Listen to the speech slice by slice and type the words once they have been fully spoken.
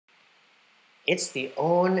It's the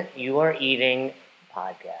Own Your Eating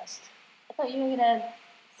podcast. I thought you were going to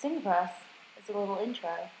sing for us as a little intro.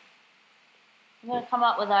 I'm going to come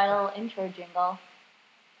up with our little intro jingle.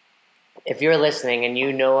 If you're listening and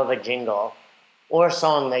you know of a jingle or a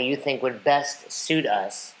song that you think would best suit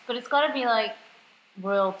us. But it's got to be like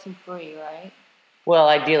royalty free, right? Well,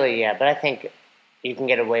 ideally, yeah, but I think you can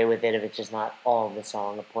get away with it if it's just not all of the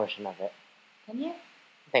song, a portion of it. Can you?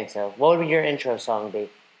 I think so. What would your intro song be?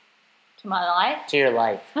 To my life? To your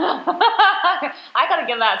life. I got to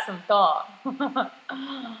give that some thought.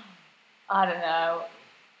 I don't know.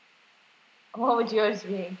 What would yours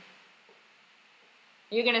be?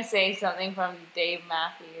 You're going to say something from Dave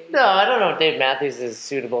Matthews. No, I don't know if Dave Matthews is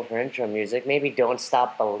suitable for intro music. Maybe Don't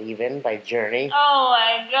Stop Believin' by Journey. Oh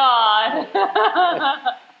my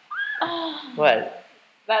God. What?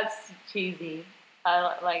 That's cheesy.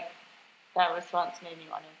 Like, that response made me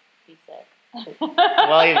want to be sick.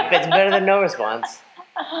 Well, it's better than no response.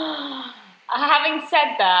 Having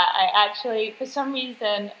said that, I actually, for some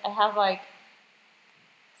reason, I have like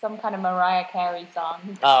some kind of Mariah Carey song.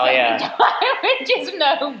 Oh, yeah. Which is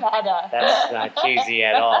no better. That's not cheesy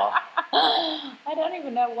at all. I don't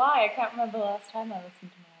even know why. I can't remember the last time I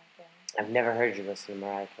listened to Mariah Carey. I've never heard you listen to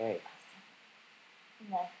Mariah Carey.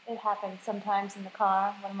 You know, it happens sometimes in the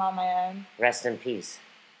car when I'm on my own. Rest in peace.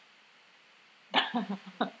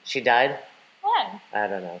 She died? When? I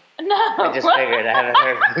don't know. No. I just figured. I haven't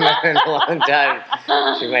heard from her in a long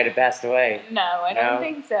time. She might have passed away. No, I don't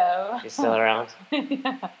think so. She's still around?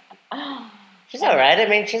 Yeah. She's all right. I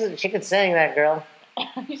mean, she could sing, that girl.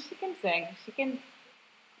 She can sing. She can,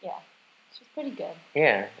 yeah. She's pretty good.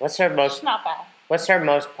 Yeah. She's not bad. What's her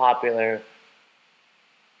most popular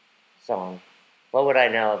song? What would I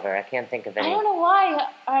know of her? I can't think of any. I don't know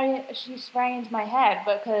why she sprang into my head,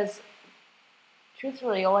 because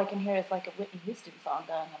truthfully, all I can hear is like a Whitney Houston song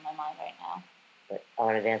going in my mind right now. But I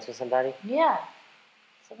Want to Dance with Somebody? Yeah.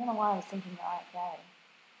 So I don't know why I was thinking Mariah Carey.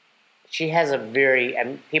 She has a very,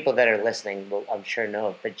 and people that are listening will, I'm sure, know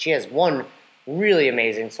it, but she has one really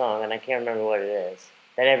amazing song, and I can't remember what it is,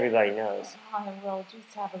 that everybody knows. I will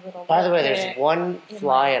just have a little. By the way, there's one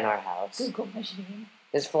fly in our house. Google machine.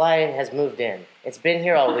 This fly has moved in. It's been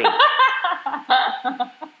here all week.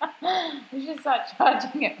 We should start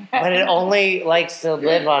charging it. But it only likes to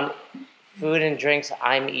live on food and drinks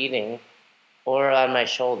I'm eating or on my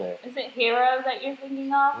shoulder. Is it Hero that you're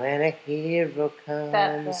thinking of? When a hero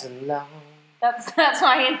comes along. That's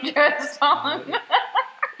my intro song.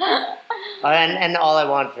 And All I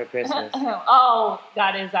Want for Christmas. Oh,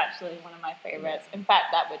 that is actually one of my favorites. In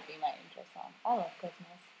fact, that would be my intro song. I love Christmas.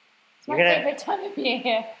 It's my favorite time of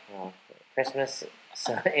year. Oh, Christmas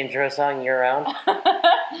intro song year round?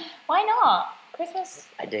 Why not? Christmas.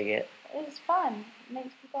 I dig it. It's fun. It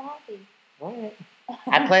makes people happy. All right.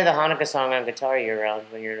 I play the Hanukkah song on guitar year round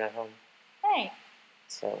when you're not home. Hey.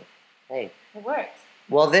 So, hey. It works.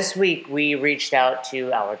 Well, this week we reached out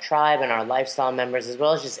to our tribe and our lifestyle members, as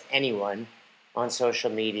well as just anyone on social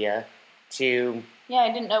media to... Yeah,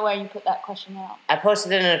 I didn't know where you put that question out. I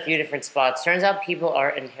posted it in a few different spots. Turns out people are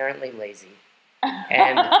inherently lazy.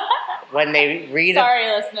 And when they read...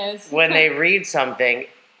 listeners. When they read something,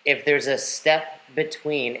 if there's a step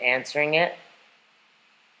between answering it,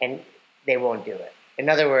 and they won't do it. In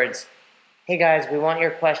other words, hey guys, we want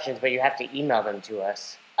your questions, but you have to email them to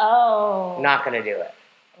us. Oh. Not going to do it.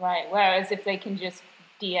 Right. Whereas if they can just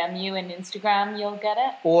DM you in Instagram, you'll get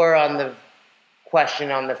it? Or on the question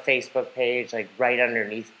on the Facebook page, like right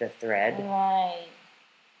underneath the thread. Right.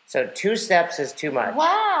 So 2 steps is too much.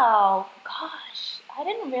 Wow. Gosh. I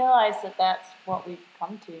didn't realize that that's what we've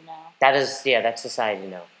come to now. That's society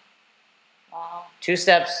now. Wow. 2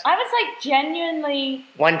 steps. I was like genuinely...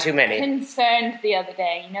 One too many. Concerned the other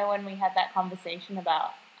day. You know, when we had that conversation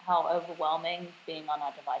about how overwhelming being on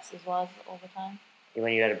our devices was all the time?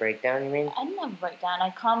 When you had a breakdown, you mean? I didn't have a breakdown. I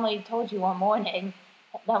calmly told you one morning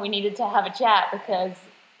that we needed to have a chat because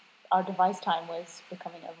our device time was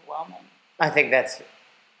becoming overwhelming. I think that's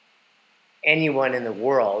anyone in the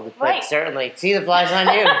world, but right. certainly... See, the fly's on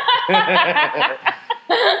you.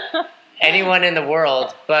 Anyone in the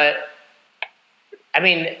world, but... I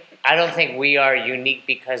mean, I don't think we are unique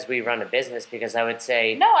because we run a business, because I would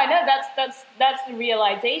say... No, I know. That's the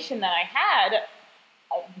realization that I had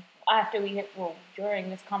after during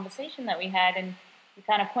this conversation that we had, and you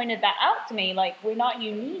kind of pointed that out to me. Like, we're not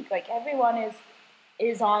unique. Like, everyone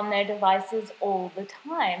is on their devices all the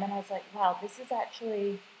time. And I was like, wow, this is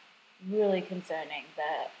actually really concerning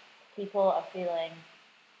that people are feeling,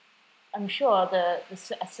 I'm sure,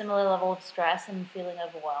 a similar level of stress and feeling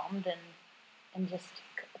overwhelmed and just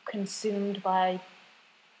consumed by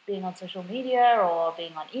being on social media or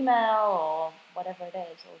being on email or whatever it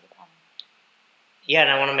is all the time. Yeah,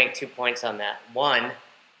 and I want to make 2 points on that. One,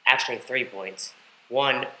 actually 3 points.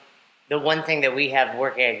 One, the one thing that we have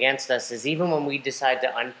working against us is even when we decide to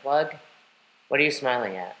unplug, what are you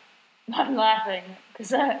smiling at? I'm laughing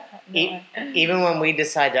because Even when we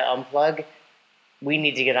decide to unplug, we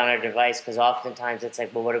need to get on our device because oftentimes it's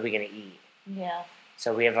like, well, what are we going to eat? Yeah.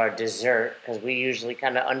 So we have our dessert because we usually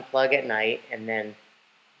kind of unplug at night, and then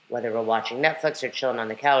whether we're watching Netflix or chilling on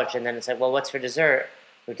the couch, and then it's like, well, what's for dessert?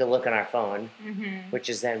 We have to look on our phone, which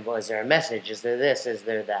is then, well, is there a message? Is there this? Is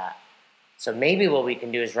there that? So maybe what we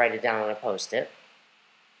can do is write it down on a Post-it.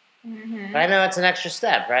 But I know it's an extra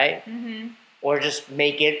step, right? Or just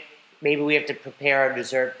make it, maybe we have to prepare our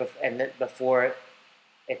dessert before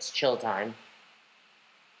it's chill time.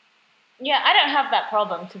 Yeah, I don't have that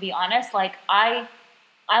problem, to be honest. Like, I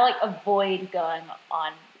like avoid going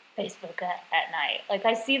on Facebook at night. Like,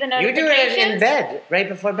 I see the You notifications. do it in bed, right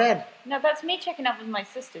before bed. No, that's me checking up with my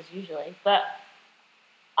sisters usually. But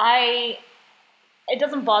it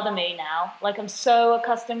doesn't bother me now. Like, I'm so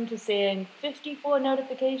accustomed to seeing 54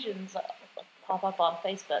 notifications pop up on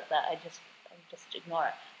Facebook that I just ignore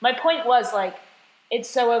it. My point was, like, it's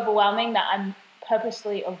so overwhelming that I'm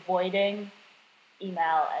purposely avoiding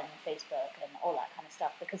email and Facebook and all that kind of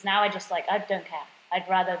stuff because now I don't care. I'd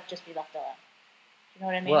rather just be left alone. You know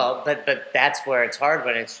what I mean? Well, but that's where it's hard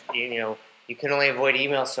when it's, you can only avoid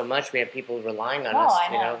email so much. We have people relying on us,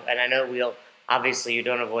 I know. And I know obviously you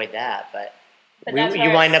don't avoid that, but that's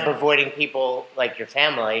you wind up avoiding people like your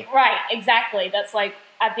family. Right, exactly. That's like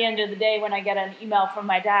at the end of the day when I get an email from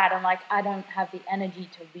my dad, I'm like, I don't have the energy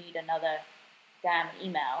to read another damn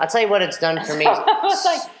email. I'll tell you what it's done for me. I was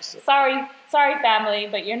like, sorry family,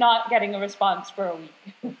 but you're not getting a response for a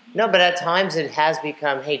week. No, but at times it has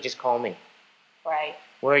become, hey, just call me. Right.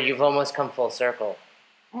 Where you've almost come full circle.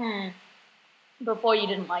 Before you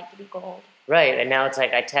didn't like to be called. Right, and now it's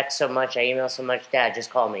like I text so much, I email so much, Dad, just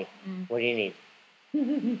call me. What do you need?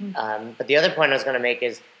 But the other point I was going to make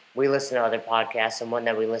is we listen to other podcasts, and one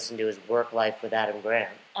that we listen to is Work Life with Adam Grant.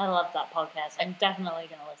 I love that podcast. I'm definitely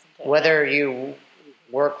going to listen to it. Whether you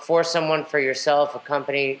work for someone, for yourself, a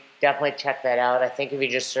company, definitely check that out. I think if you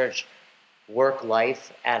just search Work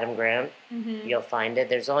Life Adam Grant, you'll find it.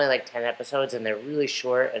 There's only like 10 episodes, and they're really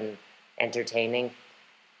short and entertaining.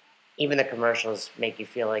 Even the commercials make you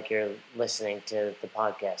feel like you're listening to the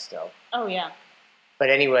podcast still. Oh, yeah. But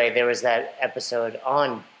anyway, there was that episode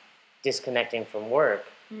on disconnecting from work.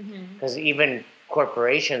 Because even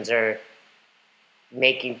corporations are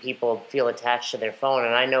making people feel attached to their phone.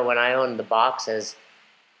 And I know when I owned the boxes,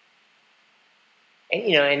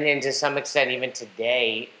 and to some extent even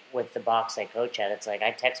today with the box I coach at, it's like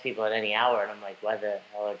I text people at any hour, and I'm like, why the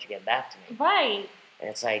hell did you get back to me? Right. And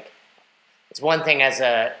it's like, it's one thing as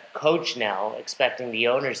a coach now, expecting the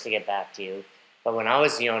owners to get back to you. But when I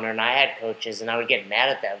was the owner and I had coaches and I would get mad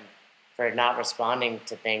at them for not responding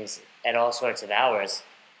to things at all sorts of hours.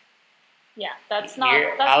 Yeah, that's not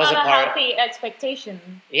a healthy expectation.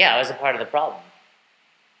 Yeah, I was a part of the problem.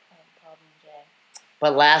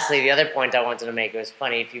 But lastly, the other point I wanted to make, it was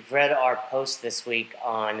funny, if you've read our post this week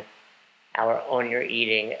on our Own Your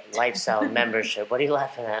Eating lifestyle membership, what are you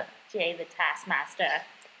laughing at? Jay the Taskmaster.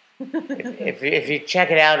 if you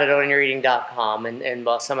check it out at ownyoureating.com, and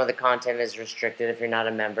while some of the content is restricted if you're not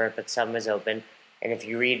a member, but some is open, and if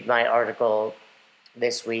you read my article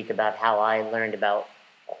this week about how I learned about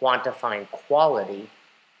quantifying quality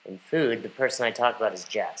in food, the person I talk about is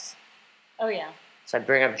Jess. Oh, yeah. So I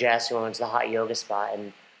bring up Jess, who owns the hot yoga spot,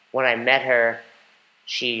 and when I met her,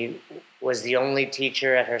 she was the only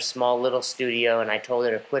teacher at her small little studio, and I told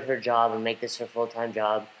her to quit her job and make this her full-time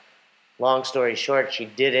job. Long story short, she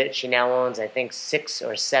did it. She now owns, I think, 6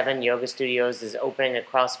 or 7 yoga studios, is opening a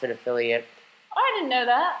CrossFit affiliate. Oh, I didn't know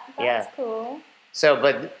that. That's cool. So,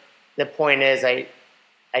 but the point is, I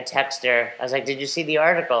text her. I was like, did you see the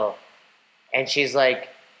article? And she's like,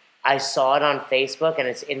 I saw it on Facebook, and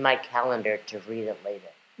it's in my calendar to read it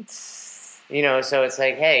later. So it's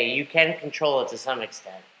like, hey, you can control it to some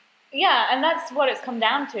extent. Yeah, and that's what it's come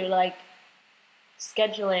down to, like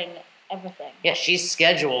scheduling everything. Yeah, she's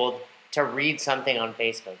scheduled to read something on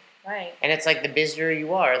Facebook. Right. And it's like the busier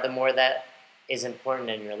you are, the more that is important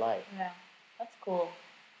in your life. Yeah, that's cool.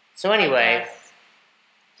 So anyway.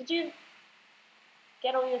 Did you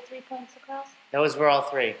get all your 3 points across? Those were all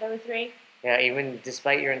 3. There were 3? Yeah, even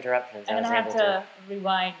despite your interruptions, I'm I was gonna able have to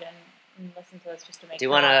rewind and listen to this just to make sure.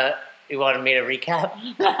 You want me to recap?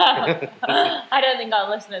 I don't think our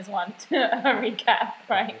listeners want a recap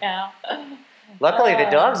right now. Luckily, the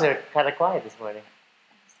dogs are kind of quiet this morning.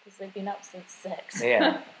 because they've been up since 6.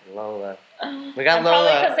 Yeah, Lola. We got and Lola.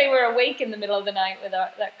 Probably because they were awake in the middle of the night with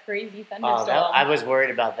that crazy thunderstorm. I was worried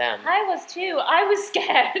about them. I was too. I was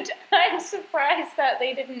scared. I'm surprised that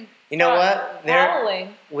they didn't. You know what?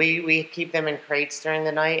 Howling. We keep them in crates during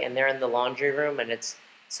the night, and they're in the laundry room, and it's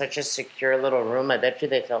such a secure little room. I bet you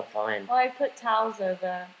they felt fine. Well, I put towels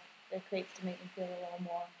over the crates to make them feel a little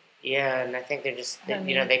more. Yeah, and I think they're just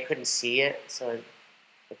they couldn't see it, so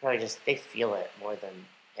they probably they feel it more than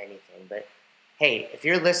anything. But hey, if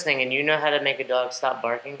you're listening and you know how to make a dog stop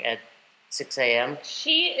barking at 6 a.m.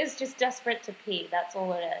 She is just desperate to pee. That's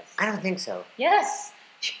all it is. I don't think so. Yes.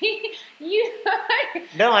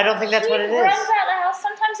 No, I don't think that's what it is. She runs out the house.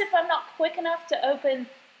 Sometimes if I'm not quick enough to open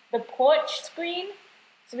the porch screen,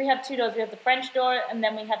 so we have 2 doors. We have the French door, and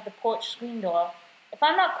then we have the porch screen door. If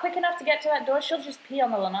I'm not quick enough to get to that door, she'll just pee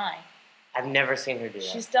on the lanai. I've never seen her do that.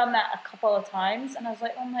 She's done that a couple of times, and I was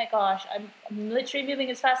like, oh my gosh, I'm literally moving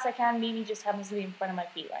as fast as I can. Mimi just happens to be in front of my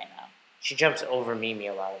feet right now. She jumps over Mimi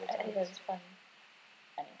a lot of the time. It was funny.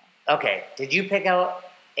 Anyway. Okay, did you pick out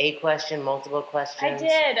a question, multiple questions? I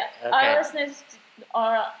did. Okay. Our listeners,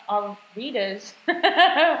 our readers,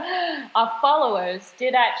 our followers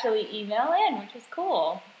did actually email in, which is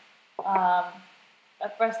cool.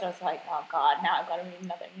 At first I was like, oh God, now I've got to read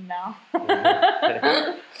another email.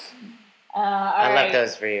 I left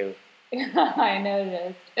those for you. I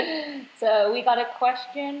noticed. So we got a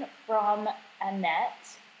question from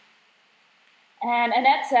Annette. And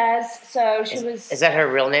Annette says, Is that her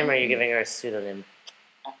real name, or are you giving her a pseudonym?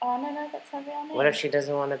 No, that's her real name. What if she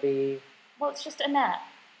doesn't want to be... Well, it's just Annette.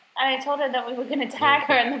 And I told her that we were going to tag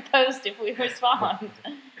her in the post if we respond.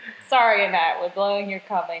 Sorry, Annette, we're blowing your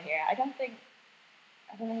cover here. I don't think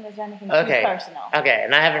there's anything too personal. Okay,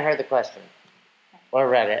 and I haven't heard the question. Or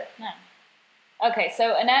read it. No. Okay,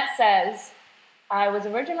 so Annette says, I was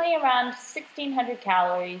originally around 1,600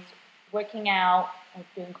 calories, working out,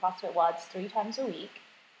 doing CrossFit WODs 3 times a week.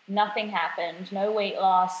 Nothing happened, no weight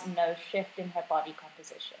loss, no shift in her body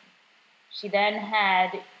composition. She then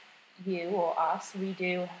had you or us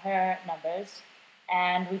redo her numbers,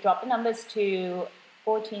 and we dropped the numbers to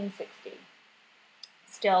 1,460.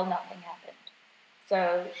 Still nothing happened.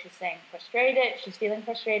 So she's saying frustrated, she's feeling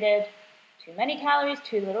frustrated, too many calories,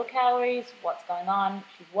 too little calories, what's going on?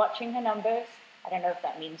 She's watching her numbers. I don't know if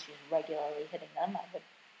that means she's regularly hitting them,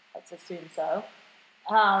 let's assume so.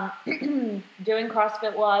 Doing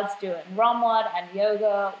CrossFit WODs, doing ROM WOD and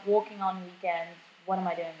yoga, walking on weekends. What am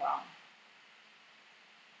I doing wrong?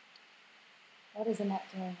 What is Annette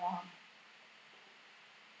doing wrong?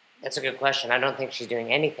 That's a good question. I don't think she's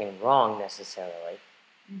doing anything wrong necessarily.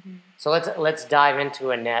 Mm-hmm. So let's dive into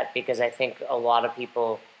Annette, because I think a lot of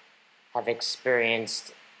people have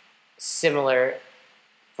experienced similar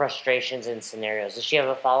frustrations and scenarios. Does she have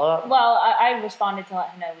a follow-up? Well, I responded to let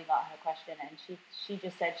her know we got her question, and she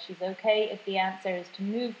just said she's okay if the answer is to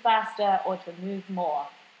move faster or to move more,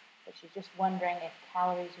 but she's just wondering if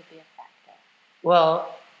calories would be a factor.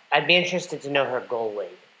 Well, I'd be interested to know her goal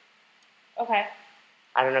weight. Okay.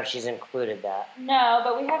 I don't know if she's included that. No,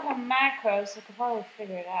 but we have her macros, so we could probably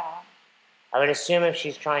figure it out. I would assume if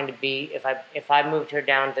she's trying to be, if I moved her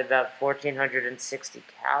down to about 1,460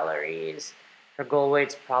 calories, her goal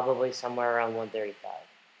weight's probably somewhere around 135.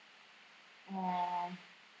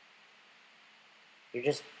 You're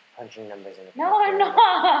just punching numbers in a No, I'm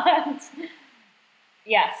not.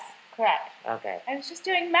 Yes, correct. Okay. I was just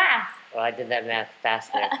doing math. Well, I did that math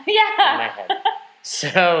faster Yeah. in my head.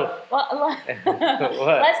 So... Well,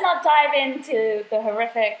 let's not dive into the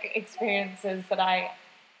horrific experiences that I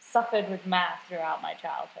suffered with math throughout my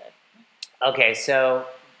childhood. Okay, so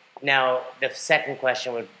now the second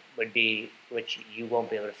question would be, which you won't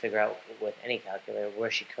be able to figure out with any calculator,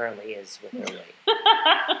 where she currently is with her weight.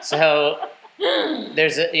 So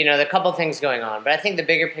there's a couple things going on, but I think the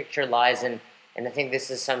bigger picture lies in, and I think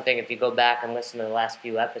this is something, if you go back and listen to the last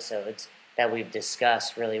few episodes that we've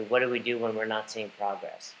discussed, really, what do we do when we're not seeing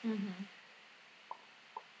progress? Mm-hmm.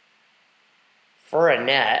 For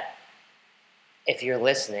Annette, if you're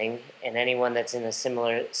listening, and anyone that's in a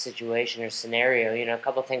similar situation or scenario, a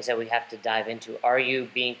couple things that we have to dive into. Are you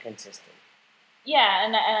being consistent? Yeah,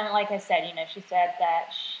 and like I said, she said that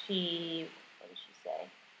what did she say?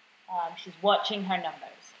 She's watching her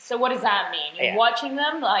numbers. So what does that mean? You're watching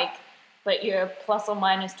them, but you're plus or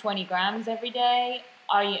minus 20 grams every day?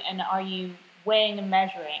 Are you weighing and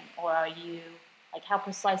measuring, or are you, how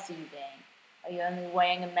precise are you being? Are you only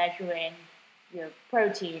weighing and measuring your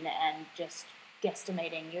protein and just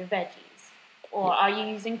guesstimating your veggies? Or are you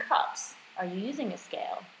using cups? Are you using a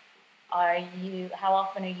scale? How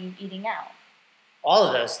often are you eating out? All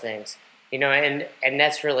of those things, and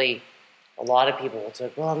that's really a lot of people will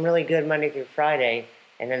say, well, I'm really good Monday through Friday,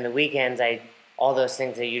 and then the weekends all those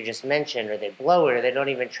things that you just mentioned, or they blow it, or they don't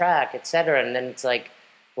even track, etc. And then it's like,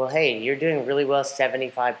 well, hey, you're doing really well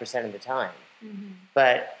 75% of the time. Mm-hmm.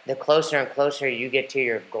 But the closer and closer you get to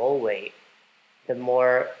your goal weight, the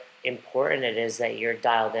more important it is that you're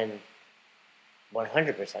dialed in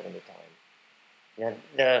 100% of the time.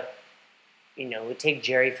 We take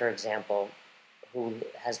Jerry, for example, who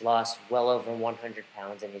has lost well over 100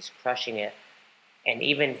 pounds, and he's crushing it. And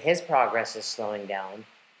even his progress is slowing down,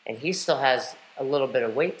 and he still has a little bit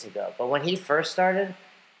of weight to go. But when he first started,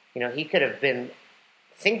 he could have been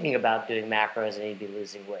thinking about doing macros and he'd be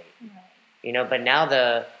losing weight. Right. But now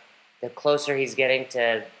the closer he's getting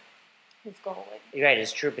to his goal weight, right,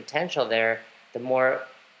 his true potential there, the more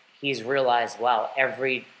he's realized, wow,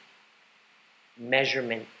 every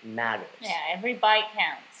measurement matters. Yeah, every bite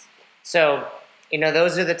counts. So,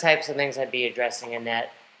 those are the types of things I'd be addressing,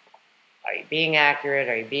 Annette. Are you being accurate?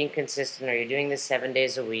 Are you being consistent? Are you doing this 7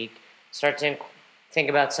 days a week? Start to think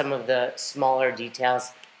about some of the smaller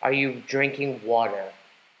details. Are you drinking water?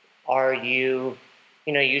 Are you,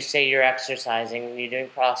 you say you're exercising, you're doing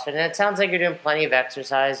CrossFit, and it sounds like you're doing plenty of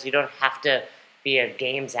exercise. You don't have to be a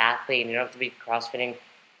games athlete, and you don't have to be CrossFitting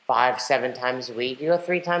 5-7 times a week. You go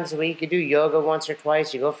 3 times a week. You do yoga once or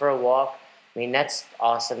twice. You go for a walk. I mean, that's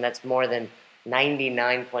awesome. That's more than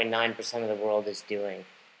 99.9% of the world is doing.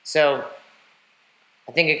 So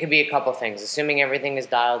I think it could be a couple things. Assuming everything is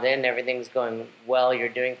dialed in, everything's going well, you're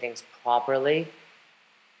doing things properly,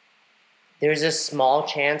 there's a small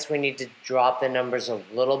chance we need to drop the numbers a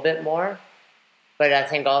little bit more. But I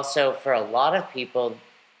think also for a lot of people,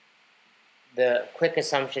 the quick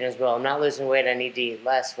assumption is, well, I'm not losing weight, I need to eat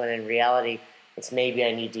less, when in reality, it's maybe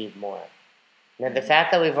I need to eat more. Now, the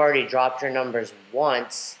fact that we've already dropped your numbers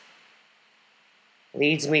once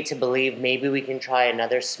leads me to believe maybe we can try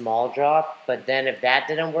another small drop, but then if that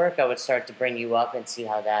didn't work, I would start to bring you up and see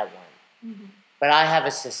how that went. Mm-hmm. But I have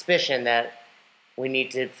a suspicion that we need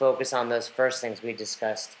to focus on those first things we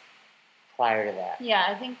discussed prior to that. Yeah,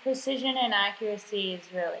 I think precision and accuracy is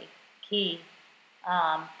really key.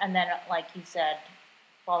 And then, like you said,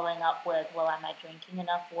 following up with, well, am I drinking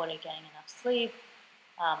enough water, getting enough sleep,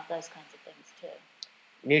 those kinds of things too.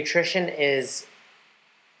 Nutrition is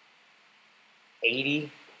 80%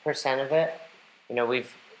 of it.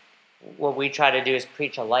 What we try to do is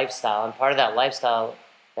preach a lifestyle, and part of that lifestyle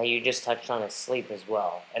that you just touched on is sleep as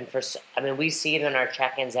well. And we see it in our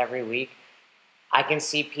check-ins every week. I can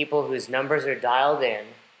see people whose numbers are dialed in,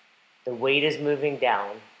 the weight is moving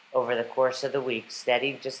down over the course of the week,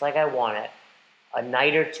 steady, just like I want it. A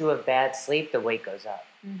night or two of bad sleep, the weight goes up.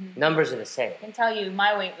 Mm-hmm. Numbers are the same. I can tell you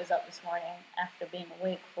my weight was up this morning after being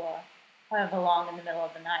awake for however long in the middle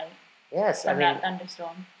of the night. Yes, from that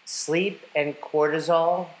thunderstorm. Sleep and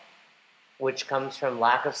cortisol, which comes from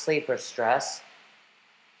lack of sleep or stress,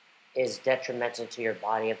 is detrimental to your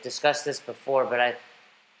body. I've discussed this before, but I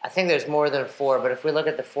think there's more than 4. But if we look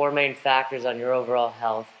at the 4 main factors on your overall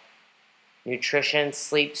health, nutrition,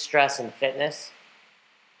 sleep, stress, and fitness,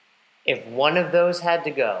 if one of those had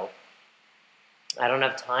to go, I don't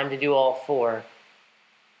have time to do all 4,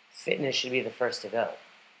 fitness should be the first to go.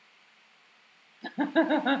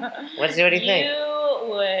 What do you think? You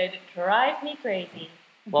would drive me crazy.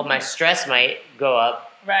 Well, my stress might go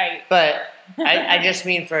up. Right. But I just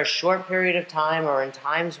mean for a short period of time, or in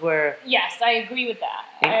times where... Yes, I agree with that.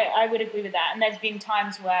 I would agree with that. And there's been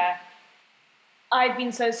times where I've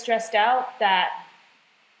been so stressed out that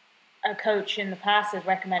a coach in the past has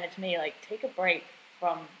recommended to me, like, take a break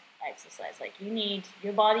from exercise. Like,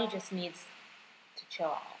 your body just needs to chill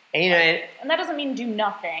out. And that doesn't mean do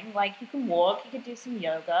nothing. Like, you can walk, you can do some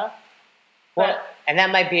yoga. Well, and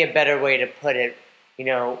that might be a better way to put it.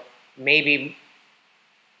 Maybe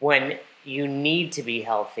when you need to be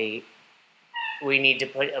healthy, we need to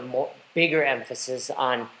put a bigger emphasis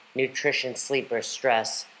on nutrition, sleep, or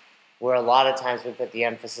stress, where a lot of times we put the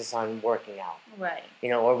emphasis on working out. Right.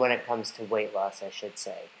 Or when it comes to weight loss, I should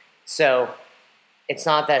say. So it's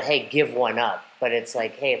not that, hey, give one up, but it's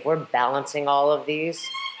like, hey, if we're balancing all of these,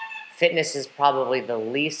 fitness is probably the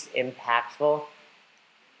least impactful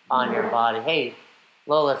on your body. Hey,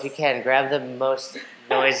 Lola, if you can, grab the most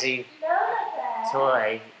noisy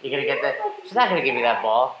toy. You're going to get that. She's not going to give you that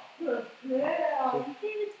ball.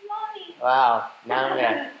 Wow. Now I'm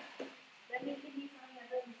going to.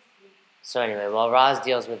 So anyway, while Roz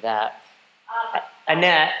deals with that,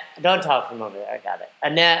 Annette, don't talk from over there. I got it.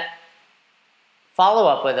 Annette, follow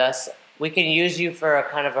up with us. We can use you for a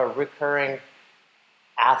kind of a recurring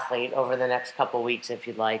athlete over the next couple weeks if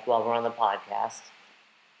you'd like, while we're on the podcast.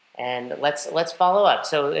 And let's follow up.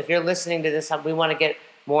 So if you're listening to this, we want to get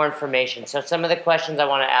more information. So some of the questions I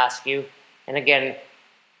want to ask you, and again,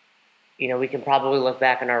 we can probably look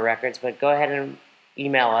back in our records, but go ahead and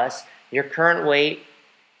email us your current weight,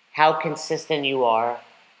 how consistent you are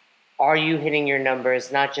you hitting your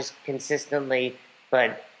numbers, not just consistently,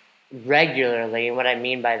 but regularly? And what I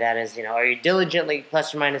mean by that is, are you diligently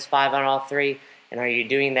plus or minus 5 on all 3, and are you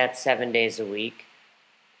doing that 7 days a week?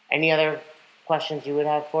 Any other questions you would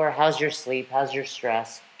have for her? How's your sleep? How's your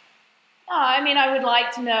stress? I would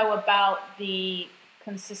like to know about the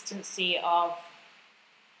consistency of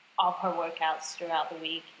her workouts throughout the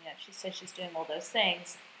week. She says she's doing all those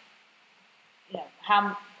things.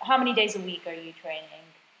 How many days a week are you training?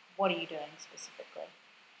 What are you doing specifically?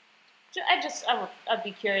 I'd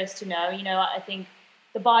be curious to know. I think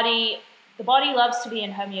the body loves to be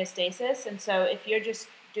in homeostasis, and so if you're just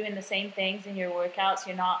doing the same things in your workouts,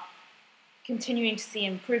 you're not continuing to see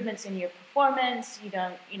improvements in your performance. You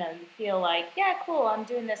don't, you feel like, yeah, cool, I'm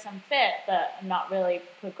doing this, I'm fit, but I'm not really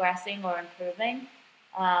progressing or improving.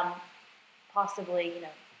 Possibly,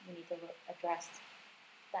 we need to address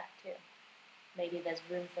that too. Maybe there's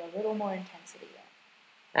room for a little more intensity there.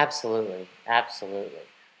 Absolutely.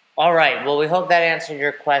 All right, well, we hope that answered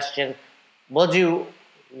your question. We'll do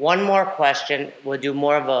one more question. We'll do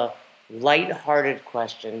more of a light-hearted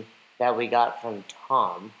question that we got from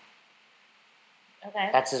Tom. Okay.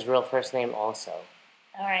 That's his real first name also.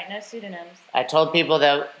 All right, no pseudonyms. I told people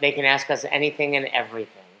that they can ask us anything and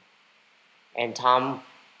everything. And Tom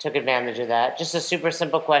took advantage of that. Just a super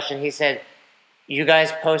simple question. He said, you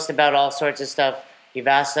guys post about all sorts of stuff. You've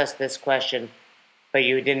asked us this question, but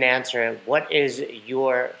you didn't answer it. What is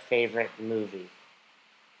your favorite movie?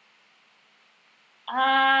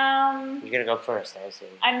 You're going to go first, I assume.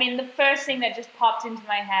 The first thing that just popped into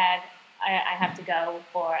my head, I have to go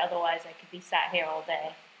for, otherwise I could be sat here all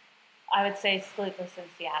day. I would say Sleepless in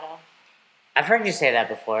Seattle. I've heard you say that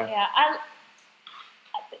before. Yeah,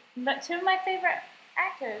 two of my favorite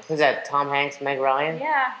actors. Who's that, Tom Hanks, Meg Ryan?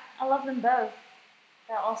 Yeah, I love them both.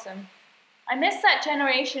 They're awesome. I miss that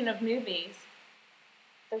generation of movies.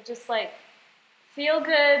 They're just like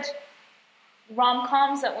feel-good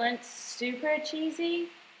rom-coms that weren't super cheesy.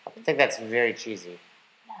 I think that's very cheesy.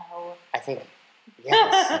 No. I think,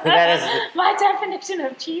 yes. That is my definition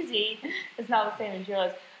of cheesy is not the same as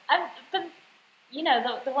yours. But,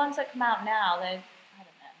 the ones that come out now, I don't know.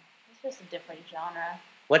 It's just a different genre.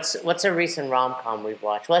 What's a recent rom-com we've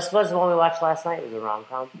watched? Well, I suppose the one we watched last night was a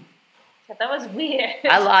rom-com. Yeah, that was weird.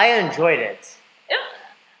 I enjoyed it.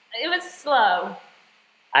 It was slow.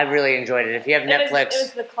 I really enjoyed it. If you have Netflix... It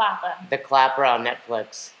was The Clapper. The Clapper on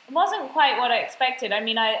Netflix. It wasn't quite what I expected.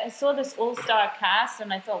 I saw this all-star cast,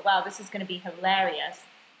 and I thought, wow, this is going to be hilarious.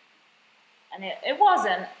 And it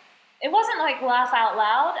wasn't. It wasn't like laugh out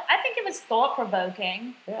loud. I think it was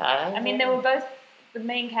thought-provoking. Yeah. They were both... The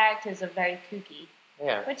main characters are very kooky.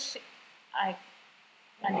 Yeah. Which I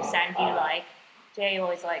understand you like. Jay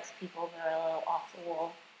always likes people who are a little off the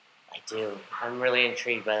wall. I do. I'm really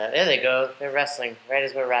intrigued by that. There they go. They're wrestling right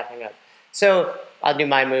as we're wrapping up. So I'll do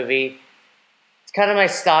my movie. It's kind of my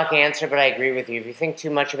stock answer, but I agree with you. If you think too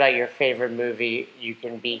much about your favorite movie, you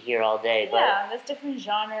can be here all day. Yeah, there's different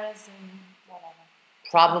genres and whatever.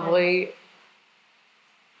 Probably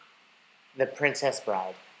The Princess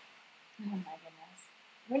Bride. Oh my goodness.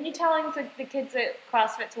 Weren't you telling the kids at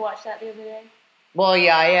CrossFit to watch that the other day? Well,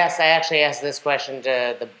 yeah, I actually asked this question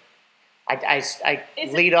to the... I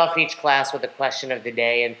lead off each class with a question of the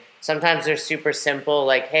day, and sometimes they're super simple,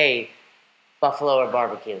 like, hey, buffalo or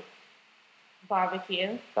barbecue?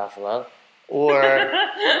 Barbecue. Buffalo. Or,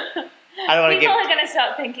 I don't want to give... People are going to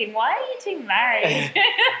start thinking, why are you two married?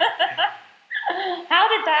 How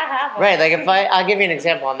did that happen? Right, like I'll give you an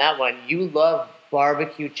example on that one. You love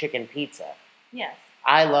barbecue chicken pizza. Yes.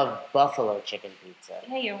 I love buffalo chicken pizza.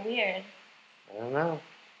 Yeah, you're weird. I don't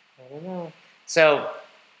know. So...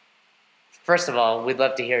 First of all, we'd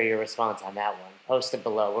love to hear your response on that one. Post it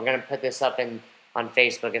below. We're going to put this up on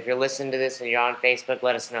Facebook. If you're listening to this and you're on Facebook,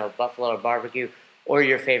 let us know, buffalo or barbecue, or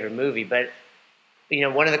your favorite movie. But,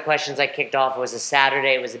 one of the questions I kicked off was a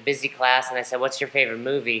Saturday. It was a busy class, and I said, what's your favorite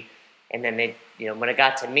movie? And then they, when it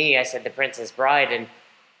got to me, I said The Princess Bride, and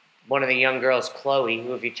one of the young girls, Chloe,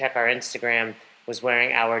 who, if you check our Instagram, was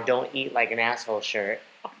wearing our Don't Eat Like an Asshole shirt.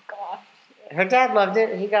 Oh, gosh. Her dad loved it,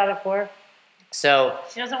 and he got it for her. So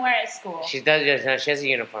she doesn't wear it at school. She does. No, she has a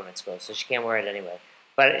uniform at school, so she can't wear it anyway.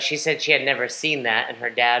 But she said she had never seen that, and her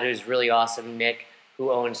dad, who's really awesome, Nick,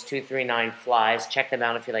 who owns 239 Flies, check them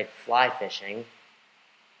out if you like fly fishing,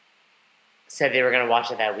 said they were going to watch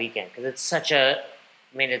it that weekend because it's such a.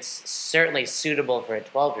 It's certainly suitable for a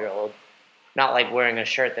 12-year-old, not like wearing a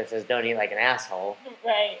shirt that says "Don't eat like an asshole."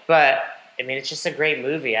 Right. But I mean, it's just a great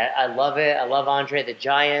movie. I love it. I love Andre the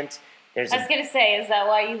Giant. I was going to say, is that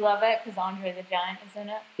why you love it? Because Andre the Giant is in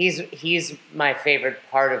it? He's my favorite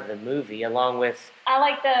part of the movie, along with I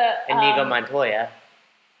like the... Inigo Montoya.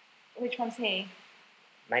 Which one's he?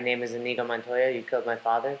 My name is Inigo Montoya. You killed my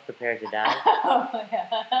father. Prepare to die. Oh,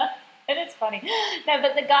 yeah. It is funny. No,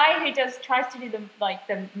 but the guy who tries to do the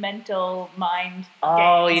mental mind.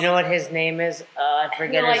 Oh, games. you know what his name is? I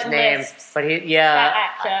forget his name. Lisps. But That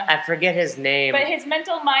actor. I forget his name. But his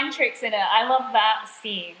mental mind tricks in it. I love that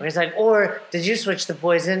scene. Where he's like, or did you switch the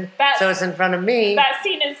poison so it's in front of me? That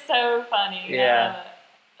scene is so funny. Yeah.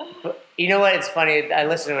 But you know what? It's funny. I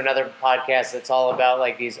listened to another podcast that's all about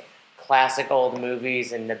like these classic old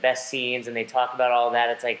movies and the best scenes, and they talk about all that.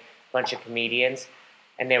 It's like a bunch of comedians.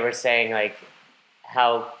 And they were saying, like,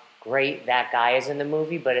 how great that guy is in the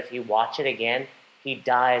movie, but if you watch it again, he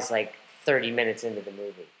dies, like, 30 minutes into the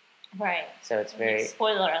movie. Right. So it's very...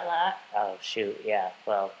 Spoiler alert. Oh, shoot, yeah,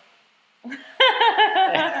 well... You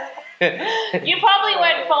probably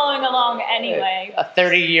weren't following along anyway. A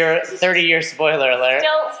 30-year spoiler alert.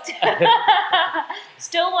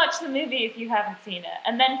 Still watch the movie if you haven't seen it.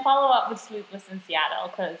 And then follow up with Sleepless in Seattle,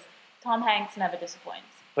 because Tom Hanks never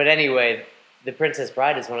disappoints. But anyway... The Princess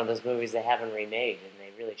Bride is one of those movies they haven't remade, and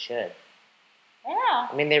they really should. Yeah.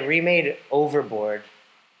 I mean, they remade Overboard.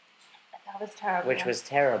 That was terrible. Which was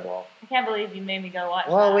terrible. I can't believe you made me go watch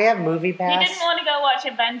that. Well, we have Movie Pass. He didn't want to go watch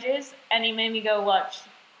Avengers, and he made me go watch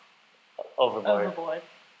Overboard.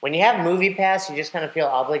 When you have Movie Pass, you just kind of feel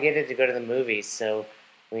obligated to go to the movies, so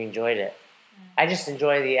we enjoyed it. I just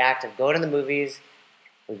enjoy the act of going to the movies.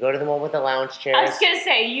 We go to the one with the lounge chairs. I was going to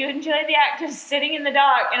say, you enjoy the act of sitting in the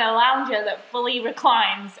dark in a lounger that fully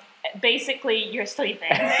reclines. Basically, you're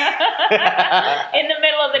sleeping in the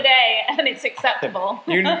middle of the day, and it's acceptable.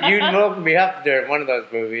 You woke me up during one of those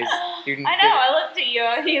movies. I know. I looked at you.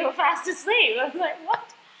 You were fast asleep. I was like,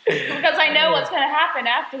 what? Because I know what's going to happen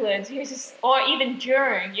afterwards. Or even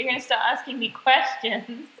during. You're going to start asking me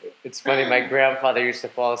questions. It's funny. My grandfather used to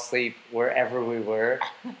fall asleep wherever we were,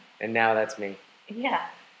 and now that's me. Yeah.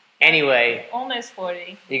 Anyway. Almost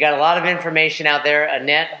 40. You got a lot of information out there.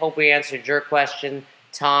 Annette, hope we answered your question.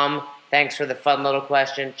 Tom, thanks for the fun little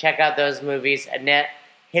question. Check out those movies. Annette,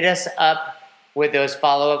 hit us up with those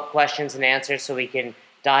follow-up questions and answers so we can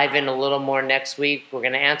dive in a little more next week. We're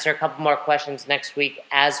going to answer a couple more questions next week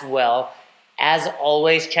as well. As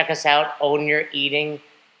always, check us out,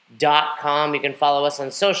 ownyoureating.com. You can follow us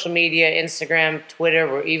on social media, Instagram, Twitter.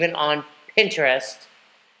 We're even on Pinterest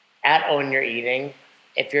at Own Your Eating.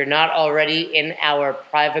 If you're not already in our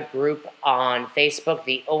private group on Facebook,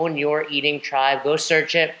 the Own Your Eating Tribe, go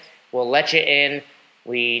search it. We'll let you in.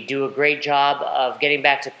 We do a great job of getting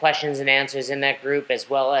back to questions and answers in that group, as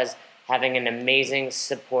well as having an amazing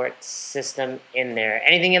support system in there.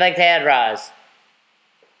 Anything you'd like to add, Roz?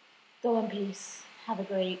 Go in peace. Have a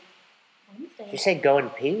great Wednesday. Did you say go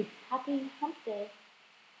and pee? Happy hump day.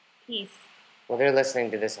 Peace. Well, they're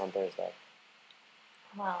listening to this on Thursday.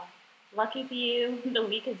 Wow. Lucky for you, the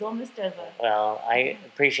week is almost over. Well, I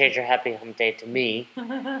appreciate your happy hump day to me.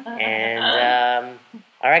 And,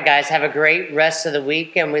 all right, guys, have a great rest of the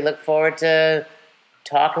week, and we look forward to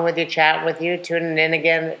talking with you, chatting with you, tuning in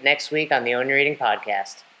again next week on the Own Your Eating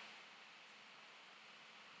podcast.